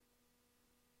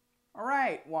All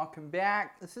right, welcome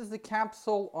back. This is the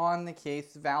capsule on the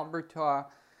case of Alberta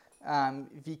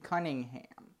v. Cunningham.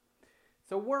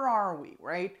 So where are we,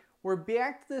 right? We're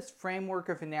back to this framework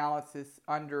of analysis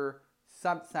under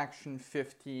subsection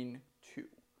 15.2,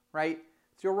 right?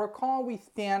 So you'll recall we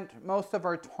spent most of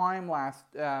our time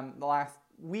the last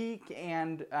week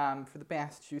and for the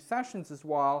past two sessions as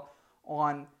well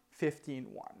on 15.1,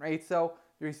 right? So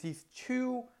there's these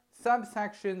two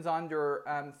subsections under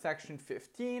section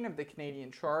 15 of the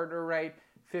Canadian Charter, right?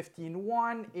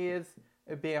 15.1 is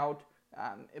about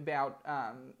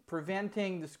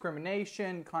preventing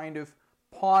discrimination kind of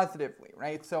positively,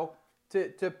 right? So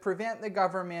to prevent the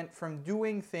government from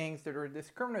doing things that are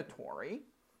discriminatory,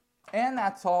 and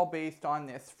that's all based on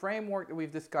this framework that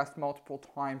we've discussed multiple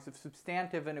times of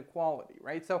substantive inequality,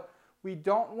 right? So we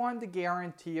don't want the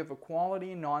guarantee of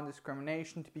equality and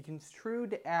non-discrimination to be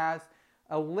construed as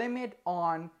a limit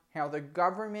on how the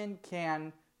government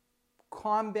can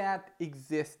combat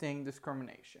existing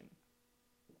discrimination.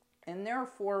 And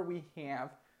therefore we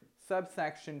have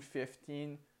subsection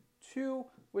 15.2,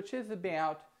 which is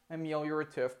about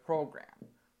ameliorative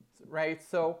programs, right?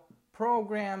 So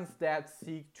programs that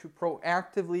seek to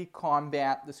proactively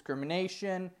combat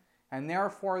discrimination and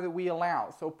therefore that we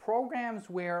allow. So programs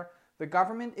where the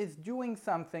government is doing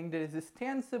something that is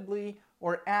ostensibly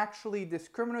or actually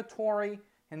discriminatory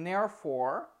and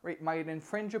therefore might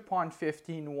infringe upon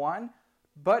 15.1,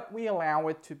 but we allow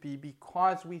it to be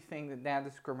because we think that that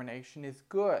discrimination is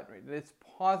good, right? That it's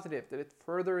positive, that it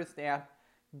furthers that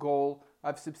goal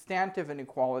of substantive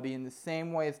inequality in the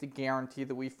same way as the guarantee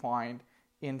that we find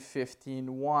in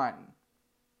 15.1.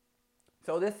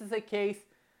 So this is a case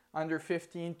under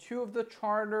 15.2 of the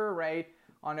Charter, right,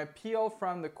 on appeal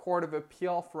from the Court of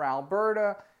Appeal for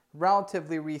Alberta,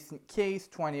 relatively recent case,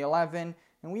 2011,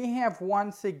 and we have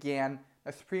once again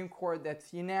a Supreme Court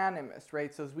that's unanimous,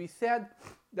 right? So as we said,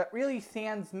 that really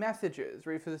sends messages,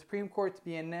 right? For the Supreme Court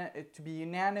to be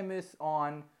unanimous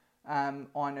on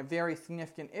a very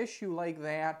significant issue like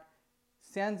that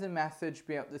sends a message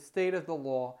about the state of the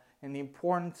law and the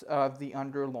importance of the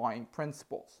underlying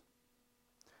principles.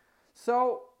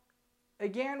 So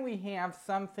again, we have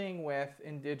something with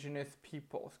Indigenous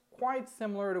peoples, quite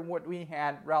similar to what we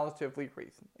had relatively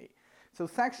recently. So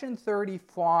Section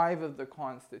 35 of the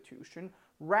Constitution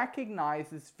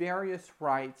recognizes various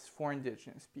rights for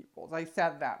Indigenous peoples. I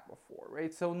said that before,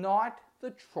 right? So not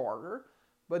the Charter,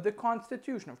 but the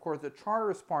Constitution. Of course, the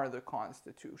Charter is part of the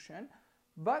Constitution,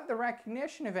 but the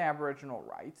recognition of Aboriginal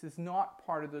rights is not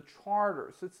part of the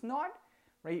Charter. So it's not,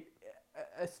 right,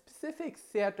 a specific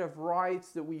set of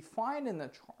rights that we find in the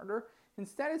Charter.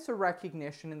 Instead, it's a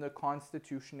recognition in the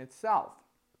Constitution itself.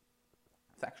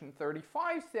 Section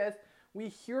 35 says, we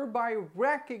hereby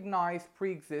recognize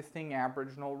pre-existing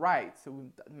Aboriginal rights. So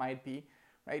that might be,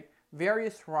 right,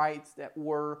 various rights that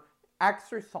were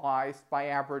exercised by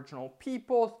Aboriginal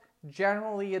peoples,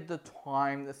 generally at the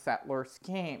time the settlers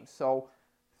came. So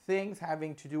things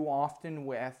having to do often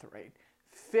with, right,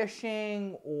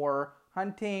 fishing or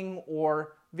hunting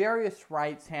or various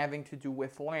rights having to do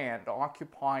with land,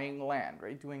 occupying land,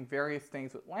 right, doing various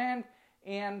things with land,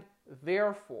 and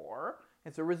therefore,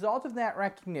 as a result of that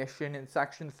recognition in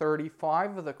Section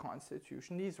 35 of the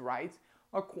Constitution, these rights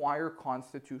acquire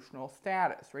constitutional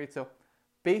status, right? So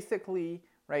basically,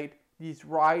 right, these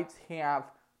rights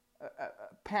have a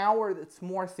power that's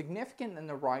more significant than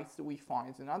the rights that we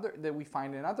find in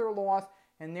other laws,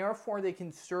 and therefore they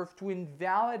can serve to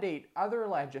invalidate other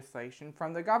legislation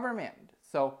from the government.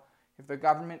 So if the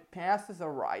government passes a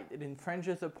right, it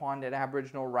infringes upon that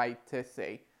Aboriginal right to,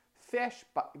 say, fish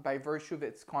by virtue of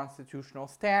its constitutional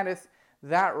status,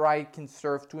 that right can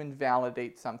serve to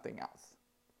invalidate something else.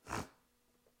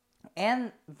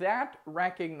 And that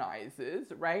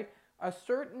recognizes, right, a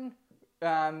certain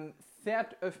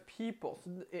set of peoples.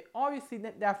 Obviously,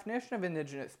 the definition of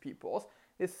Indigenous peoples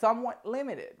is somewhat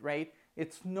limited, right?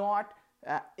 It's not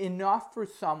enough for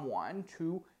someone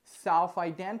to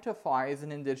self-identify as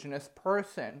an Indigenous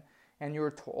person, and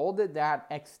you're told that that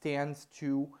extends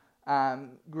to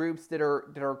groups that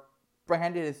are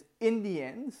branded as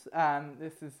Indians.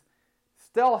 This is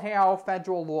still how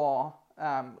federal law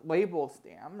labels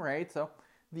them, right? So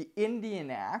the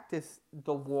Indian Act is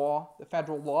the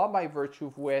federal law by virtue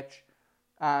of which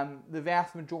the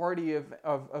vast majority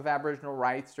of Aboriginal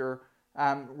rights are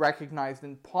recognized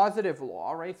in positive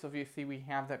law, right? So obviously we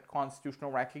have that constitutional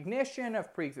recognition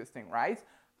of pre-existing rights,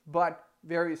 but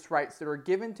various rights that are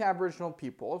given to Aboriginal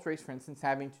peoples, right? For instance,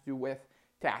 having to do with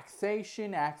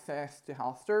taxation, access to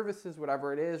health services,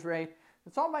 whatever it is, right?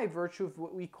 It's all by virtue of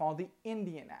what we call the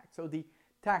Indian Act. So the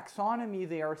taxonomy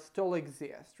there still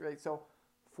exists, right? So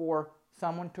for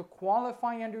someone to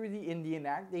qualify under the Indian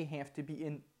Act, they have to be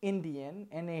an Indian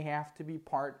and they have to be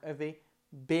part of a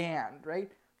band,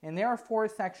 right? And therefore,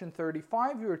 Section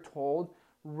 35, you're told,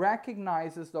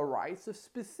 recognizes the rights of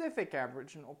specific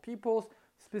Aboriginal peoples,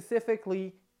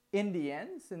 specifically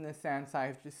Indians, in the sense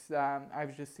I've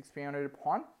just expanded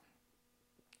upon,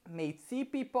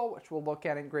 Métis people, which we'll look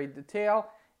at in great detail,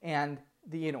 and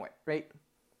the Inuit, right?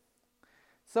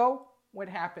 So what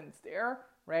happens there,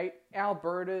 right?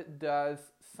 Alberta does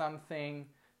something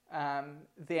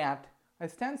that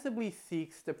ostensibly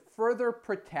seeks to further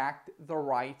protect the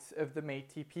rights of the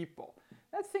Métis people.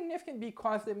 That's significant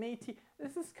because the Métis,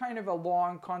 this is kind of a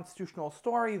long constitutional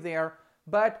story there,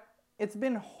 but it's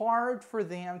been hard for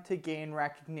them to gain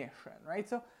recognition, right?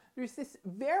 So there's this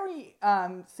very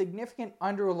significant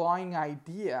underlying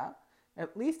idea,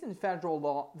 at least in federal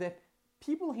law, that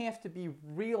people have to be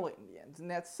real Indians,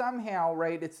 and that somehow,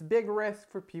 right, it's a big risk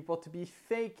for people to be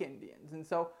fake Indians. And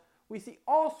so we see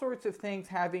all sorts of things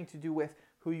having to do with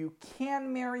who you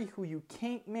can marry, who you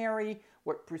can't marry,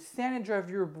 what percentage of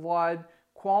your blood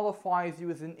qualifies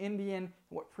you as an Indian,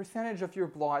 what percentage of your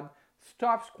blood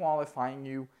stops qualifying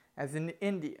you as an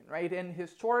Indian, right? And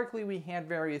historically we had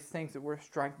various things that were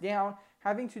struck down,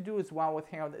 having to do as well with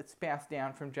how it's passed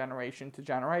down from generation to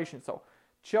generation. So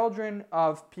children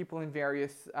of people in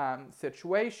various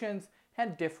situations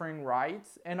had differing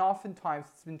rights, and oftentimes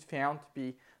it's been found to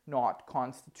be not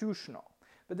constitutional.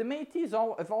 But the Métis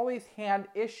have always had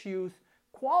issues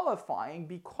qualifying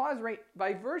because, right,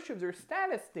 by virtue of their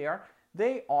status there,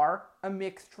 they are a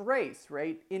mixed race,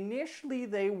 right? Initially,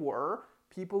 they were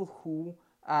people who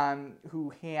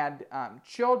had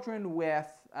children with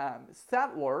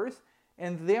settlers,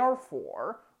 and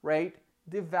therefore, right,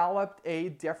 developed a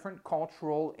different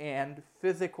cultural and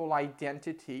physical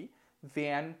identity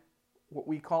than what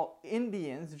we call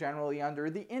Indians generally under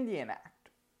the Indian Act.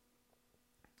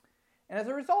 And as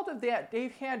a result of that,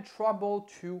 they've had trouble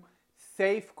to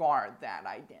safeguard that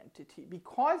identity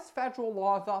because federal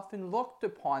laws often looked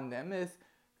upon them as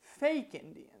fake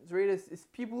Indians, right? As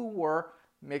people who were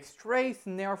mixed race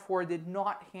and therefore did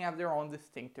not have their own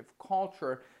distinctive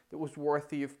culture that was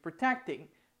worthy of protecting.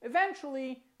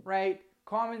 Eventually, right,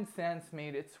 common sense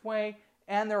made its way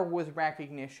and there was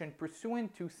recognition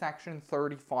pursuant to Section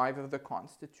 35 of the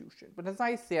Constitution. But as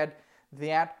I said,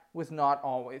 that was not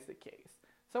always the case.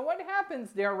 So what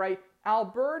happens there, right?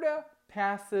 Alberta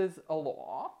passes a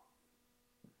law,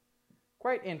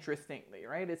 quite interestingly,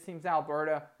 right? It seems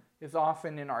Alberta is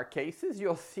often in our cases.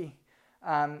 You'll see,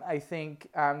 I think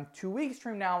 2 weeks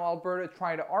from now, Alberta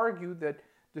try to argue that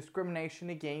discrimination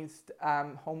against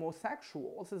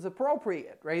homosexuals is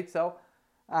appropriate, right? So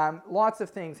lots of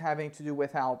things having to do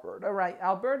with Alberta, right?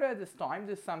 Alberta at this time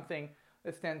does something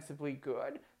ostensibly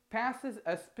good, passes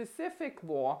a specific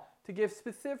law to give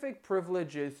specific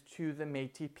privileges to the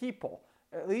Métis people.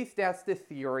 At least that's the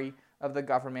theory of the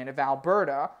government of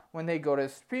Alberta when they go to the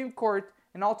Supreme Court,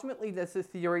 and ultimately that's the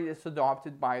theory that's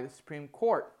adopted by the Supreme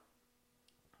Court.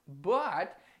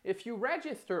 But if you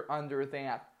register under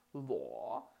that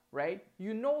law, right,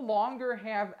 you no longer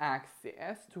have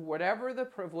access to whatever the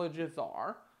privileges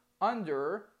are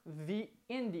under the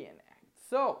Indian Act.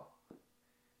 So,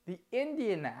 the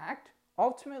Indian Act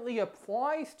ultimately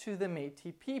applies to the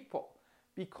Métis people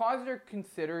because they're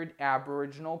considered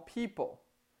Aboriginal people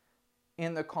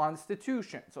in the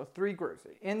Constitution. So 3 groups: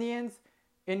 Indians,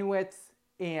 Inuits,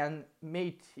 and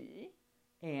Métis.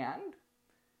 And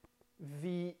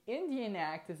the Indian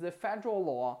Act is the federal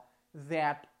law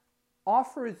that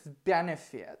offers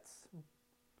benefits,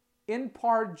 in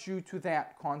part due to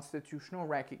that constitutional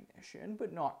recognition,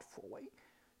 but not fully,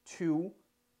 to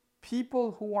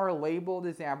people who are labeled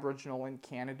as Aboriginal in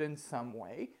Canada in some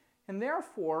way, and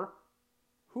therefore,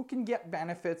 who can get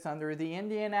benefits under the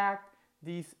Indian Act?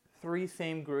 These 3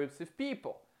 same groups of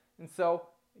people. And so,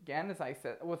 again, as I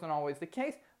said, it wasn't always the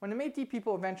case. When the Métis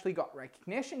people eventually got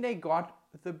recognition, they got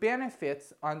the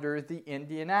benefits under the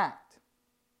Indian Act.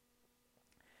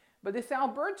 But this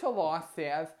Alberta law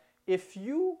says if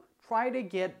you try to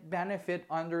get benefit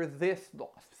under this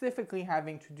law, specifically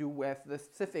having to do with the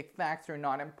specific facts are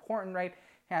not important, right?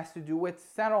 Has to do with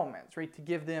settlements, right? To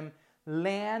give them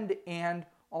land and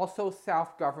also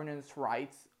self-governance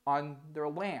rights on their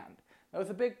land. That was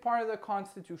a big part of the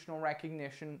constitutional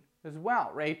recognition as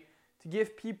well, right? To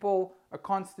give people a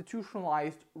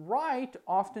constitutionalized right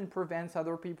often prevents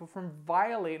other people from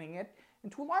violating it.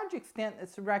 And to a large extent,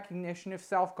 it's a recognition of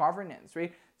self-governance,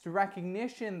 right? It's a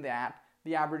recognition that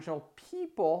the Aboriginal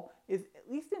people is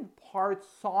at least in part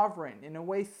sovereign in a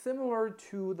way similar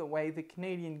to the way the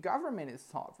Canadian government is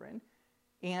sovereign,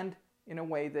 and in a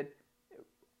way that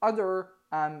other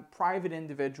private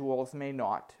individuals may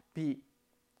not be.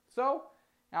 So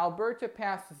Alberta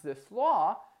passes this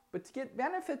law, but to get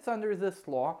benefits under this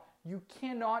law, you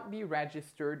cannot be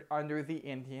registered under the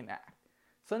Indian Act.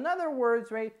 So in other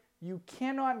words, right, you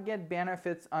cannot get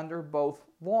benefits under both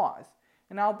laws.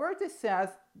 And Alberta says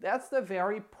that's the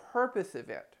very purpose of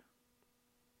it.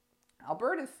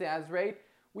 Alberta says, right,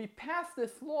 we passed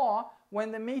this law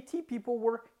when the Métis people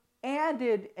were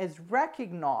added as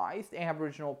recognized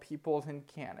Aboriginal peoples in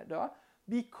Canada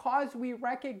because we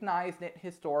recognized that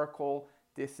historical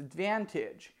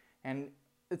disadvantage. And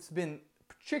it's been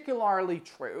particularly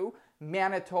true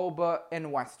Manitoba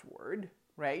and westward,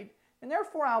 right? And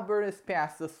therefore Alberta's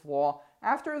passed this law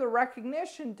after the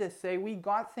recognition to say we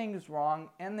got things wrong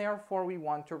and therefore we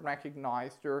want to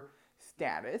recognize their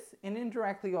status and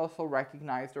indirectly also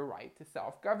recognize their right to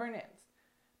self-governance.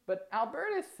 But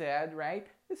Alberta said, right,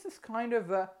 this is kind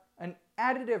of an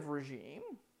additive regime,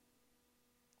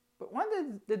 but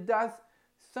one that does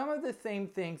some of the same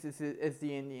things as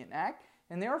the Indian Act,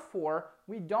 and therefore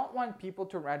we don't want people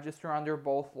to register under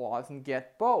both laws and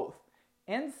get both.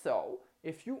 And so,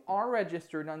 if you are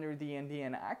registered under the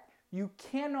Indian Act, you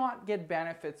cannot get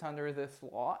benefits under this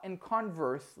law, and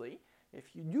conversely,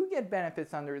 if you do get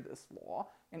benefits under this law,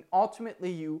 and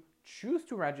ultimately you choose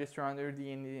to register under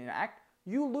the Indian Act,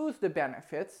 you lose the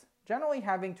benefits, generally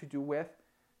having to do with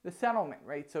the settlement,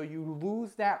 right? So you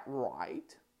lose that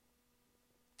right.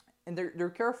 And they're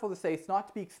careful to say it's not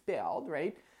to be expelled,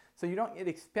 right? So you don't get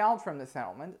expelled from the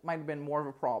settlement. It might have been more of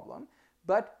a problem.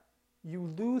 But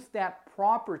you lose that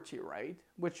property right,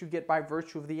 which you get by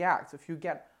virtue of the act. So if you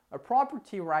get a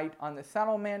property right on the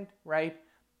settlement, right,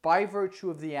 by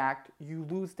virtue of the act, you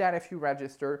lose that if you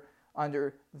register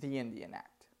under the Indian Act.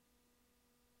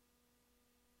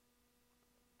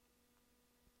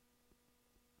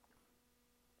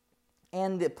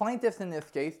 And the plaintiffs in this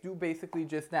case do basically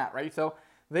just that, right? So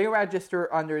they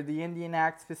register under the Indian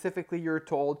Act. Specifically, you're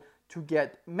told to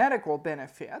get medical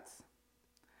benefits.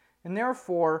 And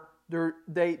therefore, their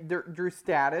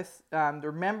status,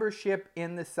 their membership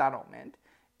in the settlement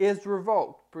is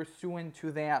revoked pursuant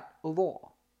to that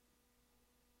law.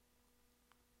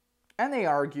 And they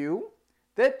argue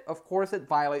that, of course, it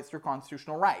violates their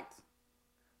constitutional rights.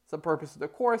 So the purpose of the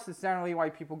course is generally why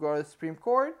people go to the Supreme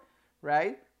Court,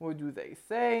 right? What do they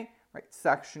say? Right,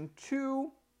 Section 2,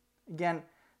 again,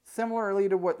 similarly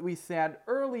to what we said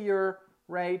earlier,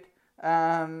 right?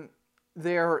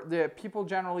 The people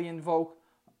generally invoke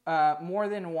more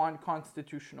than one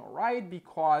constitutional right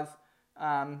because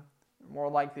more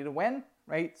likely to win,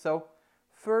 right? So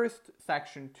first,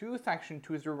 Section 2. Section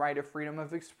 2 is your right of freedom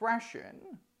of expression.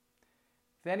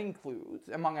 That includes,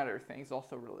 among other things,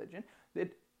 also religion.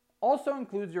 That also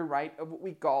includes your right of what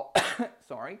we call,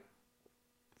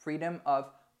 freedom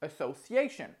of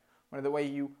association. One of the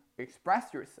ways you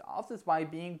express yourselves is by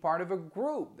being part of a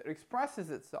group that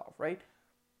expresses itself, right?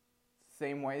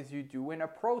 Same way as you do in a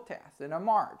protest, in a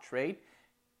march, right?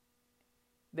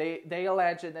 They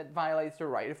allege that it violates the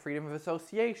right of freedom of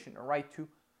association, a right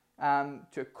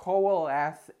to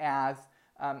coalesce as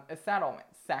a settlement.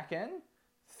 Second,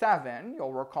 7,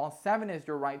 you'll recall 7 is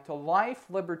your right to life,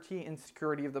 liberty, and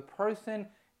security of the person,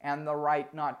 and the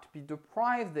right not to be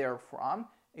deprived therefrom,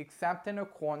 except in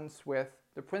accordance with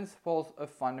the principles of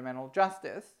fundamental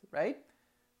justice, right?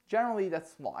 Generally,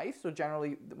 that's life. So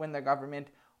generally, when the government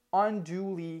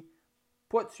unduly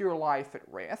puts your life at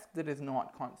risk, that is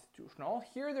not constitutional.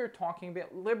 Here they're talking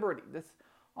about liberty. This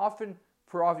often,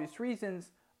 for obvious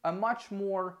reasons, a much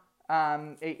more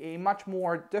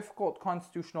difficult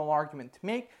constitutional argument to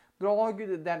make, but I'll argue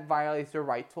that that violates their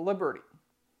right to liberty.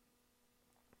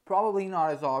 Probably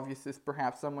not as obvious as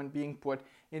perhaps someone being put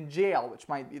in jail, which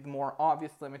might be the more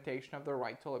obvious limitation of their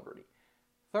right to liberty.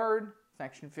 Third,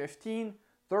 Section 15,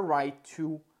 the right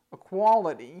to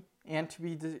equality and to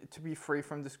be free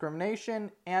from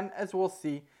discrimination, and as we'll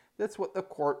see, that's what the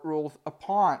court rules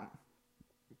upon.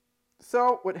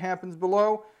 So, what happens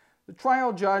below? The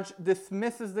trial judge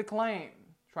dismisses the claim.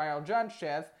 Trial judge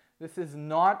says this is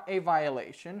not a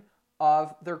violation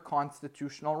of their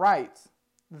constitutional rights.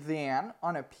 Then,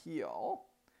 on appeal,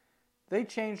 they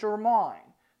change their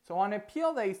mind. So on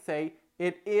appeal, they say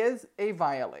it is a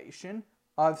violation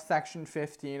of Section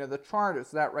 15 of the Charter,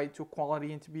 so that right to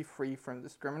equality and to be free from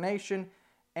discrimination.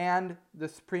 And the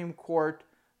Supreme Court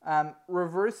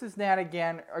reverses that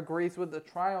again, agrees with the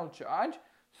trial judge.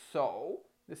 So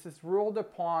this is ruled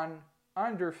upon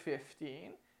under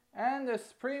 15, and the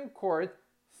Supreme Court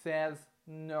says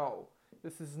no.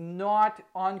 This is not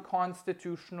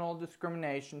unconstitutional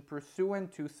discrimination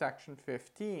pursuant to Section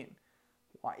 15.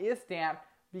 Why is that?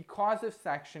 Because of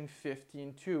Section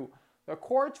 15.2. the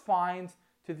court finds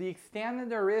to the extent that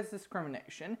there is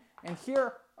discrimination, and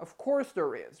here, of course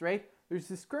there is, right? There's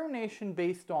discrimination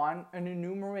based on an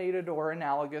enumerated or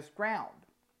analogous ground.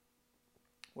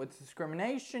 What's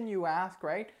discrimination, you ask,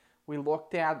 right? We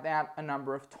looked at that a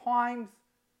number of times.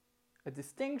 A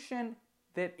distinction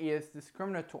that is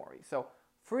discriminatory. So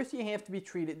first, you have to be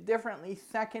treated differently.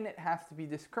 Second, it has to be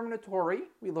discriminatory.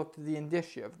 We looked at the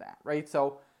indicia of that, right?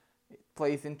 So it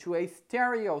plays into a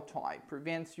stereotype,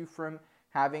 prevents you from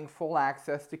having full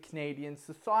access to Canadian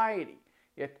society.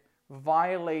 It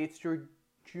violates your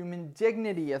human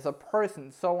dignity as a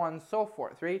person, so on and so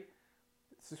forth, right?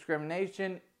 It's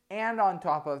discrimination. And on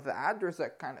top of that, there's a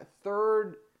kind of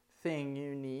third thing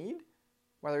you need,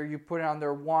 whether you put it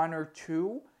under 1 or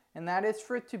 2, and that is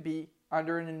for it to be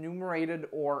under an enumerated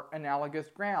or analogous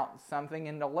ground, something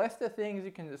in the list of things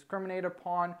you can discriminate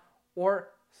upon or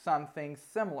something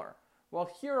similar. Well,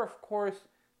 here, of course,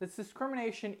 this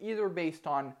discrimination either based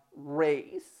on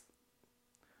race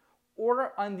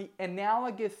or on the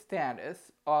analogous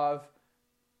status of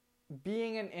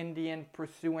being an Indian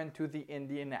pursuant to the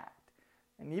Indian Act.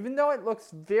 And even though it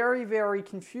looks very, very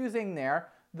confusing there,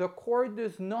 the court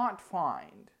does not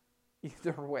find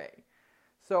either way.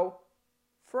 So,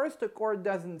 first, the court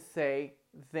doesn't say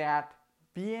that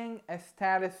being a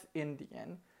status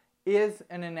Indian is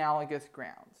an analogous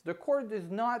grounds. The court does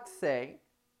not say,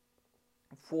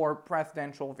 for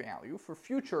precedential value, for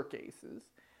future cases,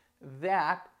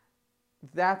 that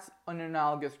that's an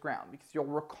analogous ground. Because you'll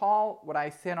recall what I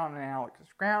said on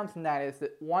analogous grounds, and that is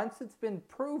that once it's been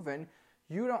proven,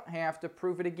 you don't have to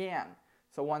prove it again.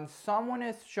 So when someone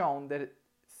has shown that,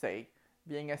 say,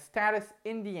 being a status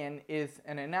Indian is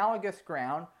an analogous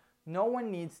ground, no one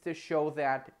needs to show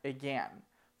that again.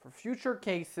 For future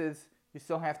cases, you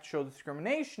still have to show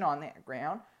discrimination on that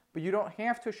ground, but you don't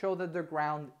have to show that the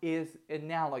ground is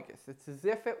analogous. It's as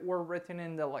if it were written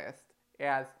in the list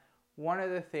as one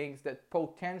of the things that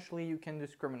potentially you can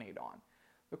discriminate on.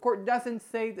 The court doesn't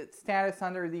say that status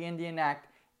under the Indian Act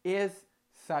is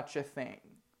such a thing.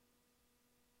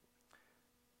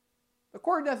 The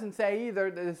court doesn't say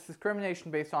either that it's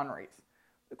discrimination based on race.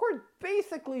 The court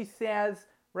basically says,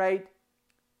 right,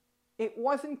 it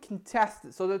wasn't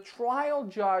contested. So the trial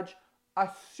judge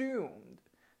assumed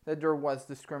that there was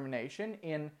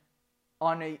discrimination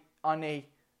on a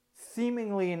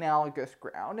seemingly analogous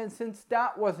ground, and since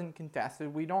that wasn't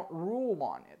contested, we don't rule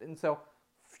on it. And so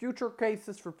future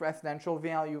cases for precedential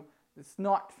value, it's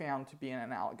not found to be an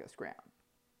analogous ground.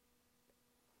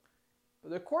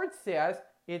 But the court says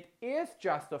it is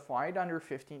justified under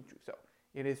 15.2. So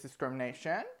it is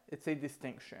discrimination, it's a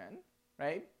distinction,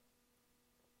 right?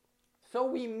 So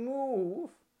we move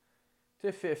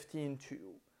to 15.2.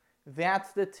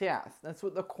 That's the test. That's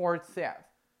what the court says,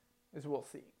 as we'll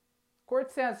see. The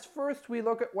court says first we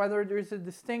look at whether there's a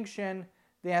distinction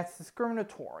that's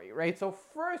discriminatory, right? So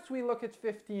first we look at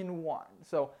 15.1.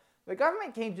 So the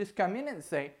government can't just come in and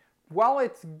say, well,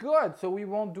 it's good, so we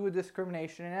won't do a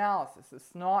discrimination analysis.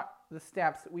 It's not the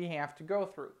steps that we have to go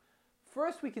through.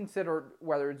 First, we consider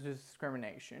whether there's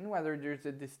discrimination, whether there's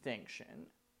a distinction,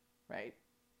 right?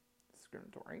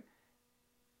 Discriminatory.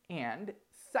 And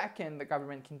second, the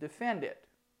government can defend it.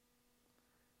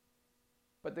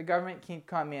 But the government can't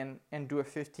come in and do a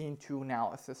 15.2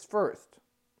 analysis first.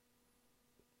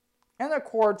 And the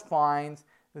court finds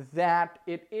that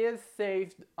it is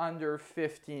safe under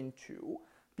 15.2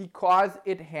 because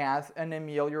it has an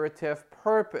ameliorative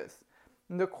purpose.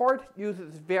 And the court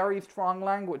uses very strong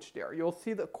language there. You'll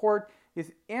see the court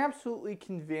is absolutely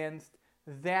convinced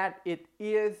that it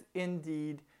is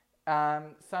indeed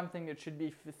something that should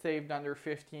be saved under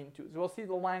 15.2. So we'll see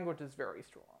the language is very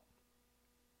strong.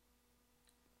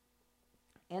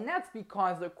 And that's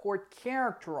because the court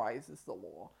characterizes the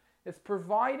law as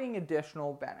providing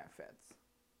additional benefits.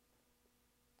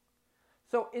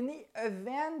 So in the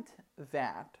event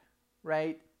that,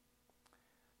 right,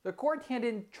 the court had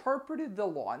interpreted the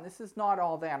law, and this is not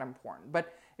all that important,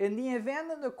 but in the event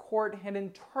that the court had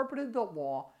interpreted the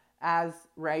law as,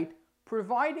 right,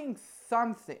 providing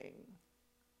something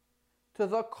to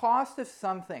the cost of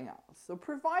something else. So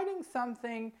providing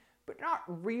something, but not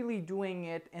really doing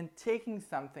it and taking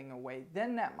something away,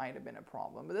 then that might have been a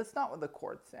problem. But that's not what the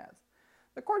court says.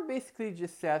 The court basically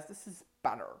just says this is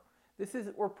better.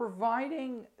 We're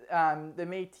providing the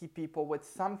Métis people with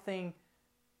something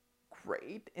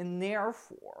great, and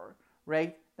therefore,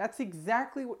 right, that's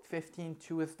exactly what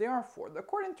 15.2 is there for. The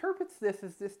court interprets this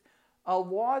as just a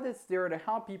law that's there to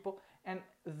help people, and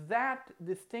that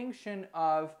distinction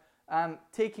of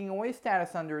taking away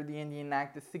status under the Indian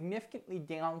Act is significantly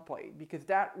downplayed because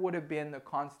that would have been the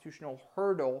constitutional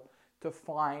hurdle to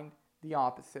find the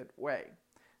opposite way.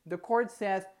 The court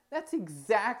says that's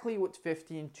exactly what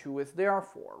 15.2 is there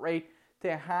for, right?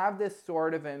 To have this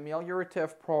sort of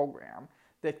ameliorative program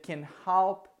that can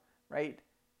help, right,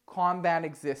 combat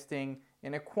existing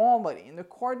inequality. And the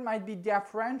court might be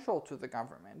deferential to the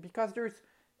government because there's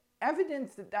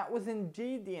evidence that that was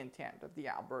indeed the intent of the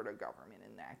Alberta government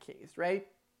in that case, right?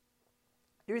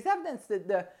 There's evidence that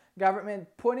the government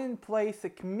put in place a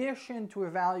commission to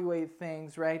evaluate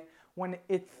things, right, when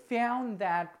it found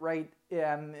that, right,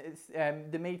 the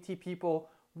Métis people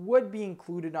would be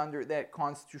included under that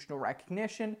constitutional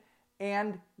recognition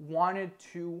and wanted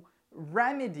to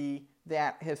remedy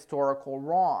that historical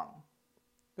wrong.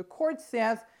 The court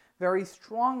says very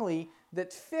strongly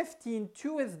that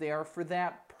 15.2 is there for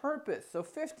that purpose. So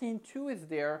 15.2 is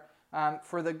there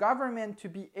for the government to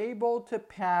be able to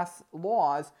pass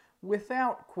laws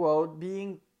without, quote,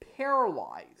 being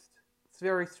paralyzed, it's a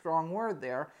very strong word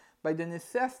there, by the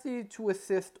necessity to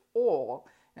assist all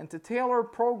and to tailor a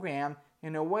program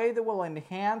in a way that will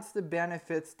enhance the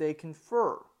benefits they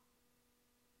confer,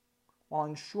 while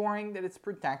ensuring that it's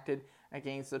protected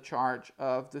against the charge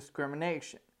of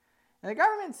discrimination. And the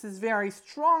government says very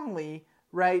strongly,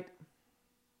 right,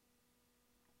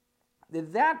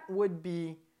 that would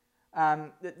be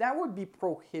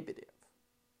prohibitive.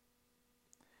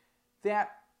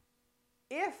 That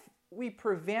if we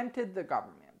prevented the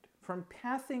government from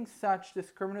passing such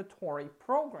discriminatory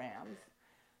programs,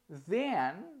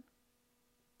 then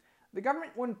the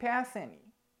government wouldn't pass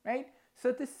any, right?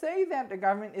 So to say that the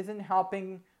government isn't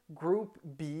helping Group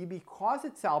B because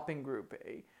it's helping Group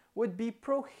A would be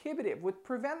prohibitive, would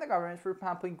prevent the government from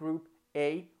helping Group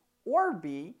A or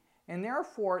B, and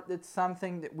therefore that's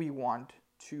something that we want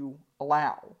to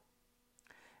allow.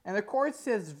 And the court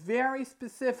says very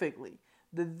specifically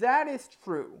that that is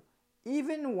true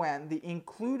even when the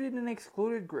included and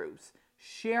excluded groups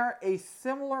share a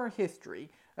similar history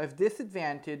of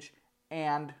disadvantage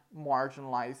and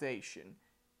marginalization.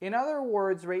 In other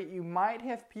words, right, you might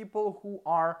have people who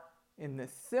are in a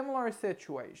similar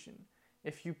situation.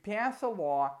 If you pass a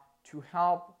law to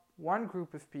help one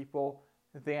group of people,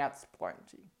 that's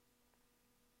plenty.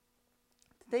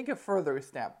 To take a further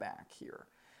step back here,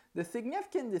 the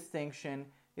significant distinction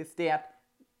is that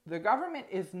the government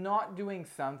is not doing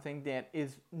something that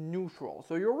is neutral.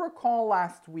 So you'll recall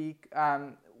last week,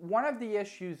 one of the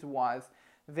issues was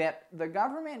that the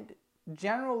government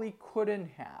generally couldn't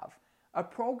have a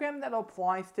program that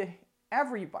applies to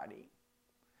everybody,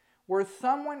 where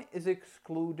someone is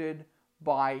excluded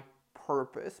by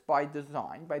purpose, by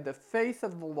design, by the face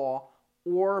of the law,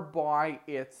 or by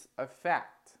its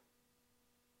effect.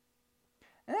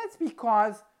 And that's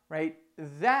because, right,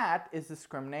 that is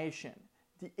discrimination.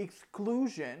 The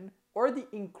exclusion or the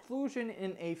inclusion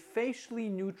in a facially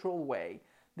neutral way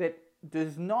that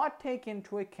does not take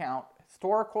into account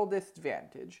historical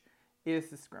disadvantage is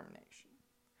discrimination.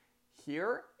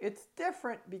 Here, it's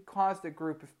different because the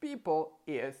group of people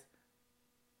is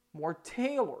more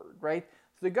tailored, right?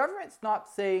 So the government's not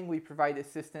saying we provide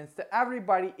assistance to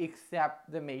everybody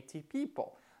except the Métis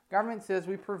people. Government says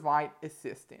we provide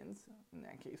assistance. In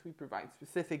that case, we provide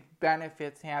specific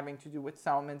benefits having to do with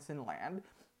settlements and land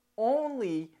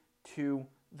only to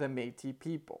the Métis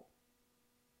people.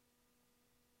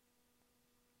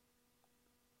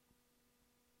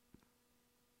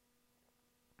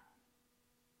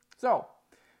 So,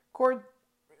 court,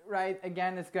 right,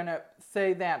 again, is going to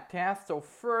say that test. So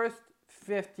first,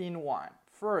 15.1.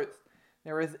 First,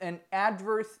 there is an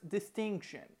adverse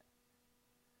distinction.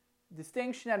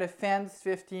 Distinction that offends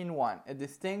 15.1. A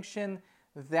distinction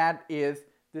that is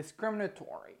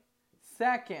discriminatory.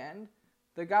 Second,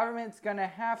 the government's going to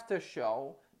have to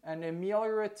show an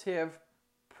ameliorative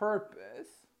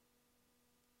purpose.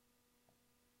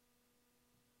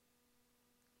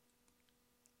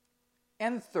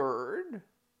 And third,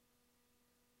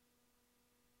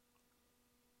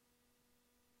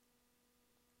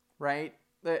 right,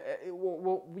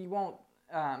 we won't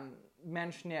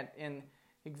mention it in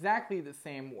exactly the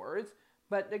same words,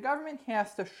 but the government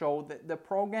has to show that the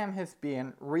program has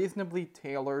been reasonably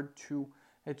tailored to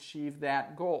achieve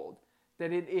that goal,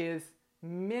 that it is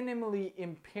minimally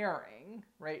impairing,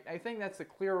 right? I think that's a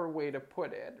clearer way to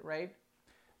put it, right?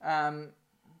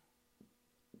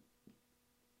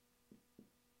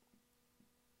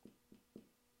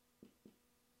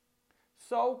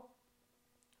 So,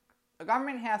 the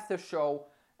government has to show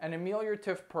an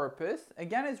ameliorative purpose.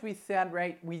 Again, as we said,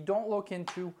 right, we don't look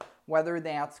into whether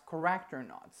that's correct or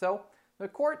not. So, the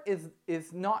court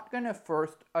is not going to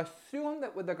first assume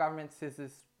that what the government says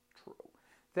is true.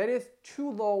 That is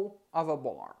too low of a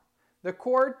bar. the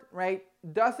court, right,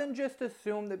 doesn't just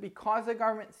assume that because the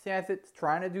government says it's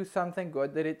trying to do something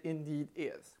good, that it indeed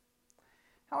is.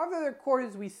 However, the court,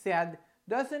 as we said,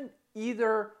 doesn't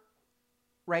either,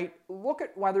 right, look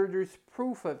at whether there's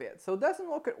proof of it. So it doesn't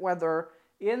look at whether,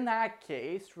 in that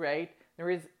case, right, there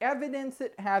is evidence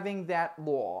that having that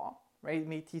law, right,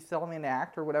 Métis Settlement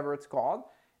Act, or whatever it's called,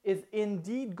 is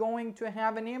indeed going to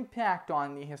have an impact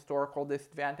on the historical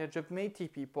disadvantage of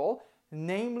Métis people,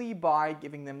 namely by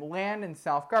giving them land and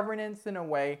self-governance in a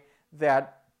way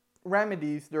that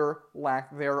remedies their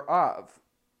lack thereof.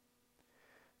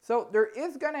 So there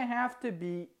is going to have to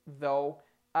be, though,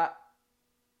 a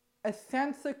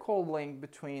sensical link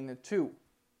between the two.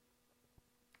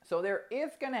 So there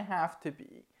is going to have to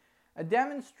be a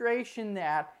demonstration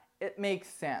that it makes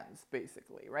sense,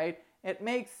 basically, right? It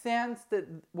makes sense that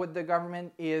what the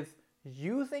government is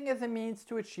using as a means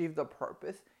to achieve the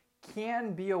purpose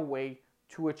can be a way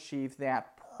to achieve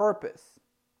that purpose.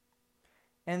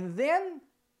 And then,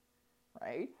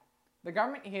 right, the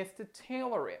government has to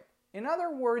tailor it. In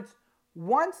other words,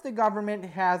 once the government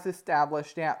has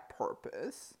established that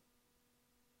purpose,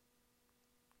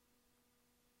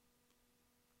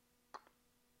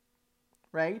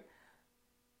 right,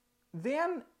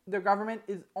 then the government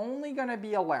is only going to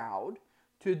be allowed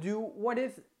to do what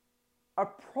is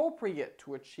appropriate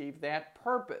to achieve that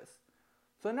purpose.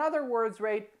 So in other words,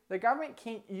 right, the government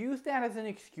can't use that as an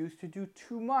excuse to do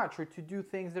too much or to do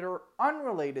things that are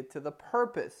unrelated to the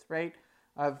purpose, right,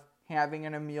 of having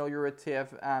an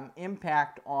ameliorative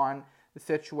impact on the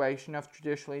situation of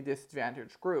traditionally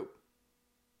disadvantaged group.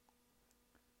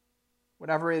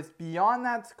 Whatever is beyond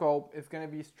that scope is going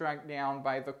to be struck down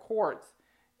by the courts.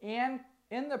 And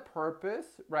in the purpose,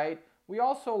 right, we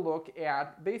also look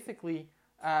at basically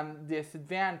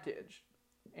disadvantage.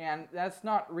 And that's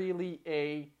not really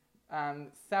a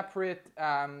separate,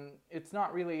 it's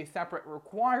not really a separate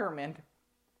requirement.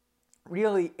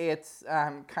 Really, it's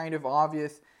kind of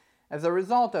obvious as a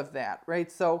result of that, right?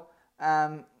 So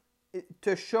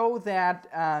to show that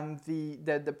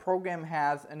the program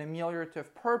has an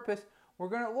ameliorative purpose, we're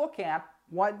going to look at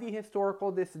what the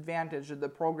historical disadvantage that the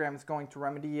program is going to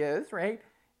remedy is, right?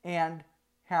 And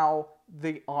how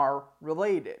they are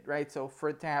related, right? So for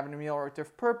it to have an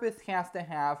ameliorative purpose, it has to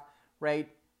have, right,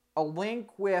 a link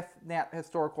with that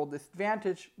historical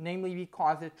disadvantage, namely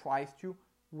because it tries to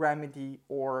remedy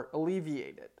or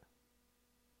alleviate it.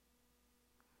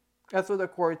 That's what the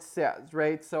court says,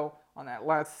 right? So on that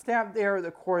last step there,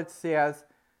 the court says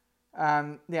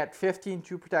that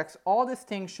 15.2 protects all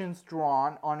distinctions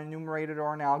drawn on enumerated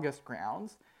or analogous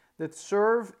grounds that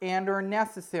serve and are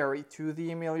necessary to the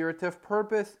ameliorative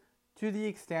purpose to the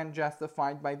extent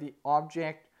justified by the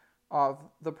object of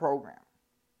the program.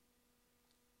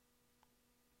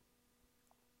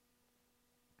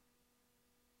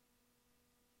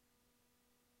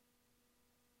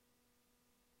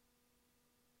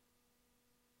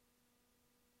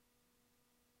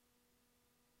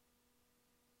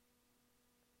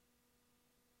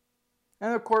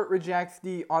 And the court rejects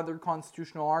the other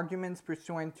constitutional arguments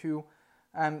pursuant to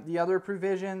the other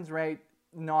provisions, right?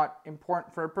 Not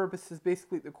important for our purposes.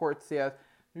 Basically, the court says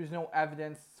there's no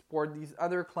evidence to support these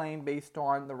other claims based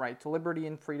on the right to liberty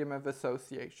and freedom of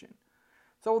association.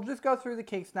 So we'll just go through the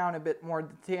case now in a bit more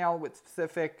detail with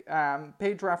specific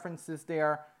page references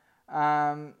there.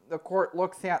 The court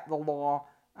looks at the law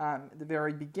at the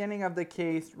very beginning of the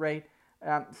case, right?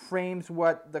 Frames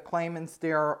what the claimants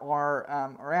there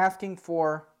are asking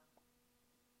for.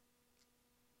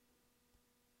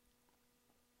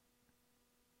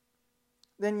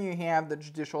 Then you have the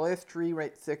judicial history,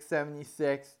 right,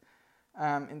 676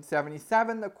 and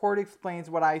 77. The court explains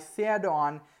what I said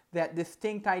on that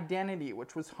distinct identity,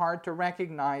 which was hard to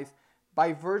recognize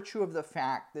by virtue of the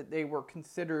fact that they were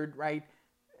considered, right,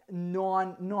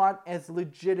 not as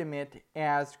legitimate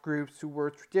as groups who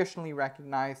were traditionally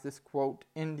recognized as, quote,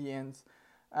 Indians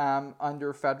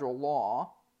under federal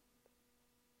law.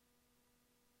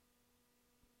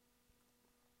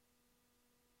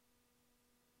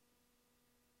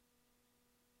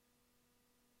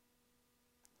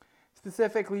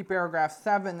 Specifically, paragraph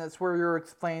 7, that's where you're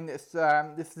explaining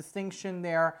this distinction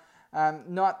there.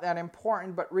 Not that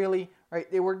important, but really, right,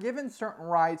 they were given certain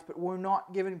rights, but were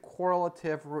not given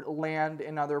correlative land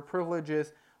and other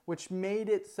privileges, which made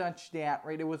it such that,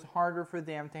 right, it was harder for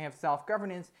them to have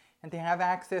self-governance and to have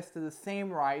access to the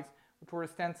same rights, which were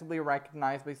ostensibly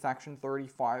recognized by Section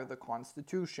 35 of the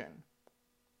Constitution.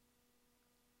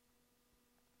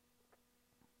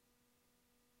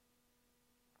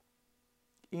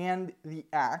 And the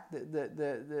Act,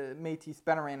 the Métis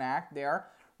Veteran Act there,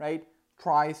 right,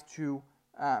 tries to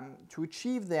to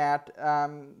achieve that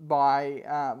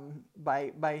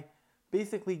by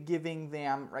basically giving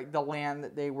them, right, the land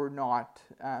that they were not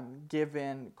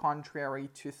given, contrary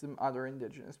to some other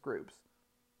indigenous groups.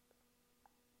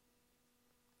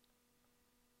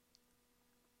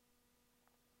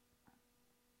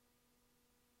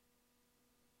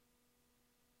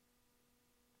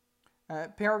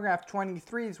 Paragraph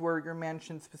 23 is where you're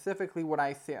mentioned specifically what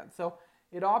I said. So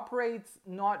it operates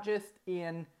not just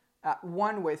in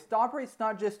one way. It operates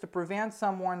not just to prevent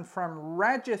someone from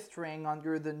registering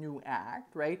under the new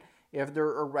act, right, if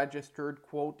they're a registered,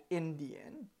 quote,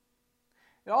 Indian.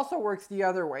 It also works the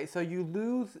other way. So you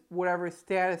lose whatever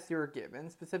status you're given,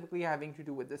 specifically having to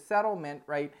do with the settlement,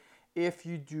 right, if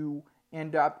you do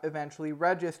end up eventually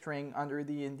registering under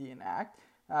the Indian Act.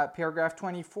 Paragraph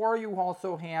 24, you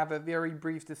also have a very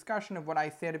brief discussion of what I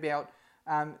said about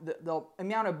the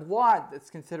amount of blood that's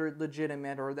considered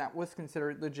legitimate, or that was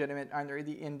considered legitimate under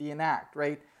the Indian Act,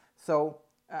 right? So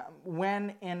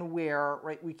when and where,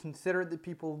 right, we consider that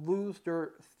people lose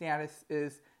their status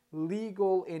as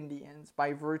legal Indians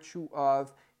by virtue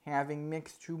of having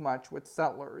mixed too much with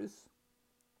settlers.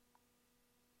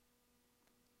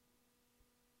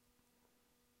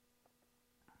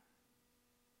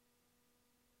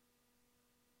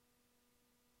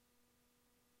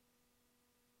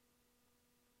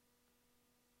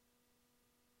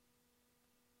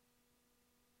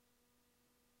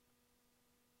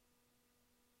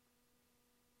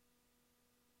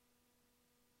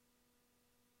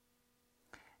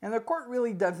 And the court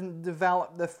really doesn't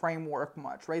develop the framework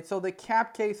much, right? So the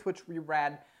Cap case, which we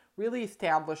read, really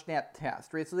established that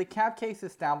test, right? So the Cap case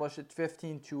established that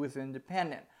 15.2 is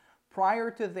independent.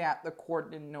 Prior to that, the court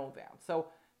didn't know that. So,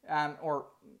 or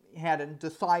hadn't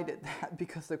decided that,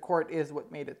 because the court is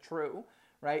what made it true,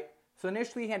 right? So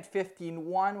initially you had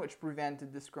 15.1, which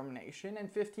prevented discrimination,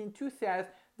 and 15.2 says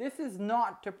this is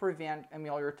not to prevent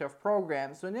ameliorative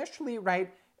programs. So initially,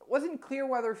 right, it wasn't clear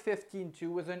whether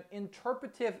 15.2 was an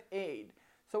interpretive aid.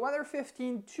 So whether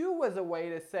 15.2 was a way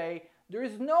to say there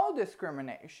is no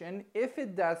discrimination if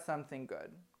it does something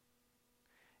good.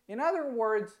 In other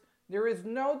words, there is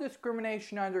no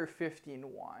discrimination under 15.1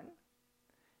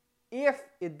 if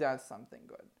it does something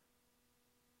good.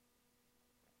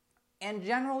 And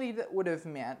generally that would have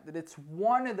meant that it's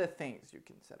one of the things you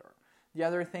consider. The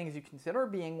other things you consider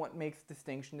being what makes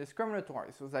distinction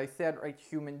discriminatory. So as I said, right,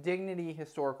 human dignity,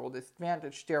 historical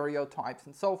disadvantage, stereotypes,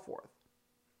 and so forth.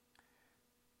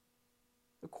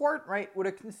 The court, right, would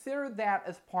have considered that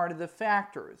as part of the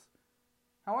factors.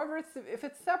 However, if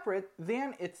it's separate,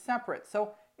 then it's separate.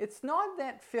 So it's not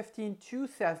that 15.2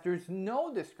 says there's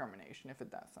no discrimination if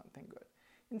it does something good.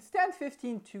 Instead,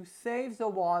 15.2 saves a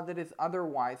law that is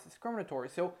otherwise discriminatory.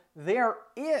 So there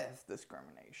is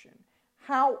discrimination.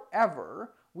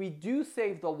 However, we do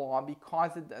save the law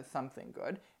because it does something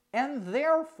good, and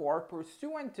therefore,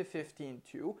 pursuant to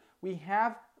 15.2, we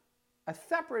have a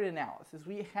separate analysis.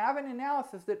 We have an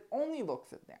analysis that only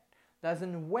looks at that,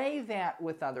 doesn't weigh that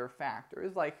with other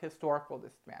factors like historical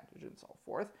disadvantage and so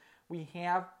forth. We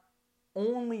have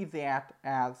only that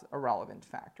as a relevant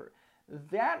factor.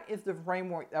 That is the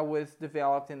framework that was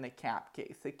developed in the Cap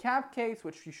case. The Cap case,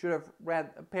 which you should have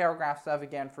read paragraphs of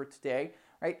again for today,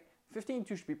 right?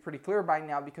 15.2 should be pretty clear by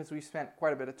now because we spent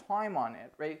quite a bit of time on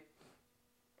it, right?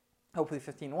 Hopefully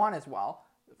 15.1 as well.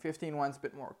 15.1 is a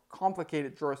bit more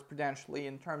complicated jurisprudentially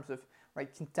in terms of,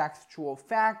 right, contextual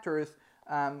factors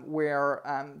where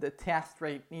the test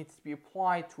rate needs to be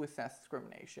applied to assess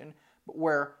discrimination, but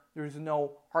where there's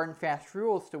no hard and fast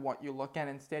rules to what you look at.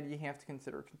 Instead, you have to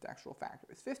consider contextual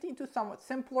factors. 15.2 is somewhat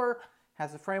simpler,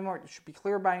 has a framework that should be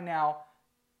clear by now.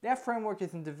 That framework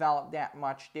isn't developed that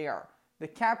much there. The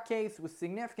Cap case was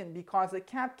significant because the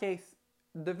Cap case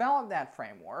developed that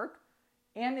framework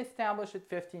and established that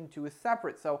 15.2 is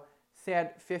separate. So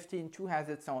said 15.2 has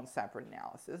its own separate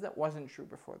analysis. That wasn't true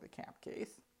before the Cap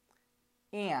case.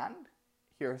 And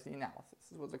here's the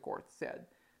analysis, is what the court said.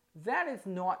 That is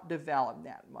not developed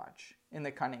that much in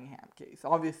the Cunningham case.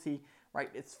 Obviously,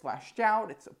 right, it's fleshed out,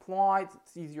 it's applied,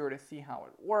 it's easier to see how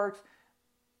it works.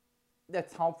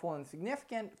 That's helpful and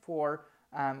significant for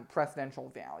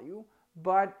precedential value,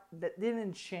 but that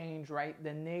didn't change, right,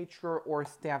 the nature or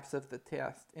steps of the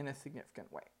test in a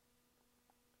significant way.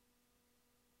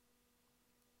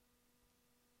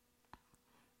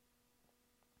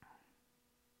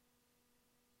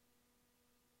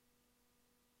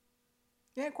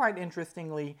 Yeah, quite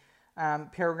interestingly,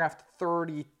 paragraph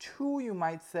 32, you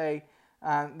might say,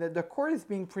 that the court is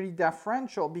being pretty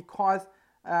deferential because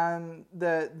there's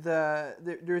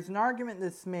an argument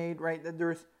that's made, right, that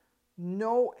there's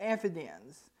no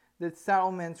evidence that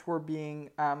settlements were being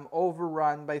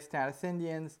overrun by status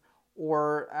Indians,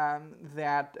 or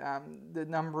that the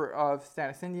number of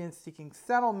status Indians seeking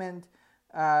settlement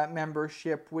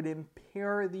membership would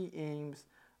impair the aims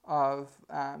of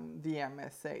the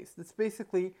MSAs. That's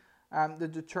basically the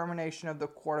determination of the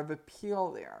Court of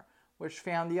Appeal there, which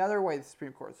found the other way the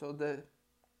Supreme Court. So the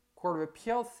Court of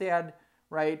Appeal said,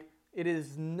 right, it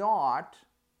is not,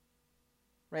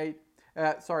 right,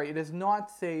 it is not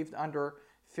saved under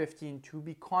 15.2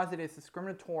 because it is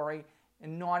discriminatory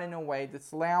and not in a way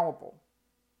that's allowable.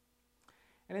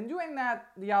 And in doing that,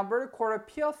 the Alberta Court of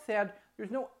Appeal said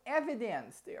there's no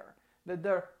evidence there that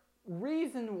the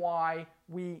reason why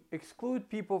we exclude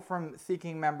people from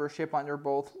seeking membership under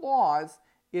both laws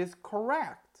is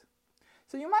correct.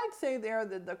 So you might say there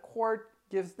that the court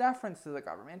gives deference to the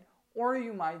government, or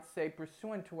you might say,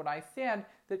 pursuant to what I said,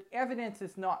 that evidence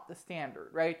is not the standard,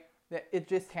 right? That it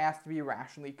just has to be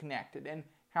rationally connected. And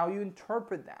how you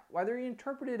interpret that, whether you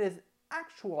interpret it as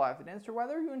actual evidence or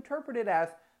whether you interpret it as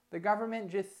the government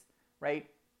just, right,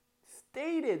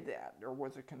 stated that there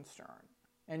was a concern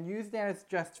and used that as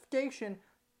justification,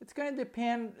 it's going to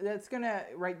depend, that's going to,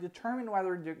 right, determine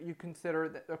whether you consider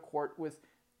that the court was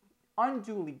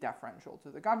unduly deferential to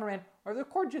the government, or the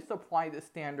court just applied the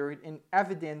standard and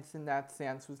evidence in that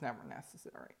sense was never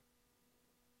necessary.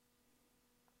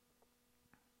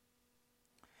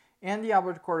 And the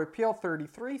Alberta Court of Appeal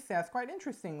 33 says, quite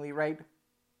interestingly, right,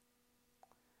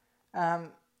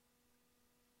 that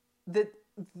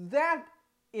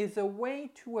is a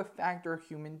way to affect our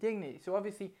human dignity. So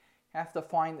obviously, you have to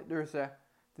find that there's a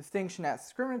distinction that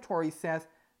discriminatory says,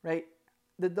 right,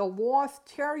 that the law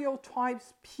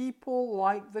stereotypes people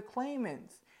like the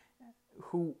claimants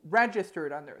who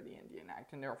registered under the Indian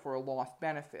Act and therefore lost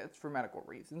benefits for medical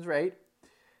reasons, right,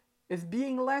 as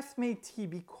being less Métis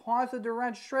because of their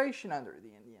registration under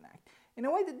the Indian Act in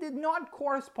a way that did not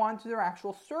correspond to their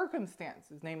actual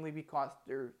circumstances, namely because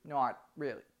they're not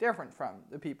really different from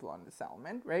the people on the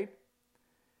settlement, right?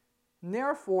 And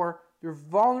therefore, they're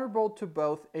vulnerable to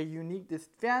both a unique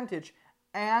disadvantage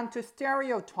and to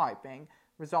stereotyping,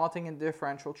 resulting in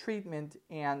differential treatment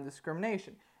and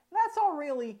discrimination. And that's all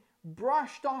really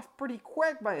brushed off pretty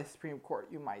quick by the Supreme Court,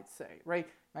 you might say, right?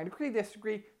 Might agree,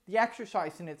 disagree. The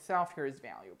exercise in itself here is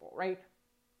valuable, right?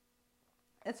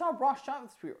 It's all brushed off.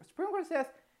 The Supreme Court says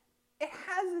it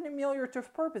has an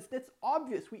ameliorative purpose. That's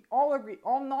obvious. We all agree.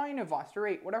 All 9 of us, or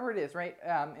 8, whatever it is, right?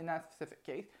 In that specific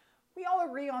case, we all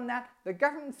agree on that. The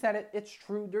government said it. It's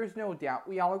true. There's no doubt.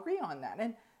 We all agree on that.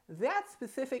 And that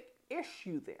specific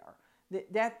issue there,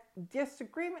 that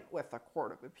disagreement with the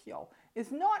Court of Appeal,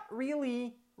 is not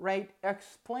really, right,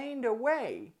 explained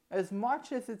away as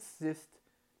much as it's just,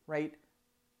 right,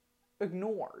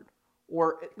 ignored,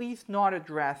 or at least not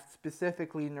addressed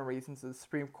specifically in the reasons of the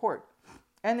Supreme Court.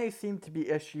 And they seem to be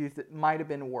issues that might have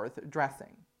been worth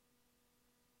addressing.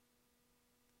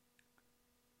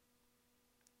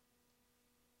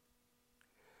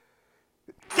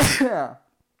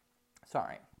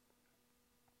 Sorry.